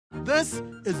This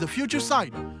is the future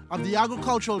site of the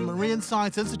Agricultural Marine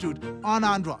Science Institute on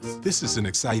Andros. This is an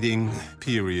exciting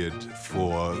period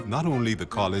for not only the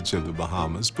College of the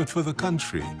Bahamas, but for the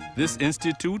country. This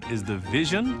institute is the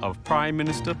vision of Prime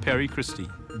Minister Perry Christie.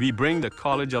 We bring the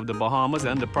College of the Bahamas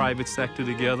and the private sector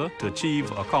together to achieve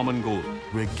a common goal.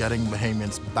 We're getting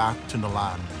Bahamians back to the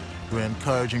land. We're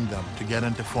encouraging them to get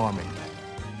into farming.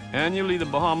 Annually, the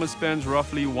Bahamas spends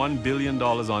roughly $1 billion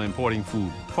on importing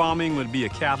food. Farming will be a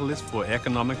catalyst for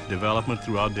economic development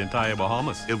throughout the entire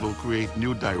Bahamas. It will create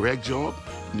new direct jobs,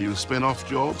 new spin-off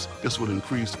jobs. This will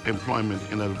increase employment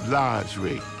in a large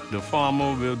rate. The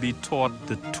farmer will be taught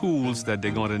the tools that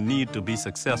they're going to need to be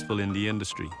successful in the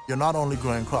industry. You're not only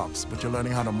growing crops, but you're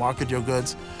learning how to market your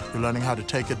goods. You're learning how to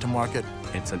take it to market.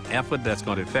 It's an effort that's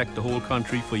going to affect the whole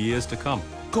country for years to come.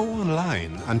 Go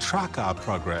online and track our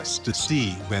progress to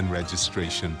see when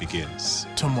registration begins.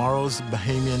 Tomorrow's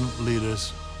Bahamian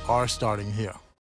leaders are starting here.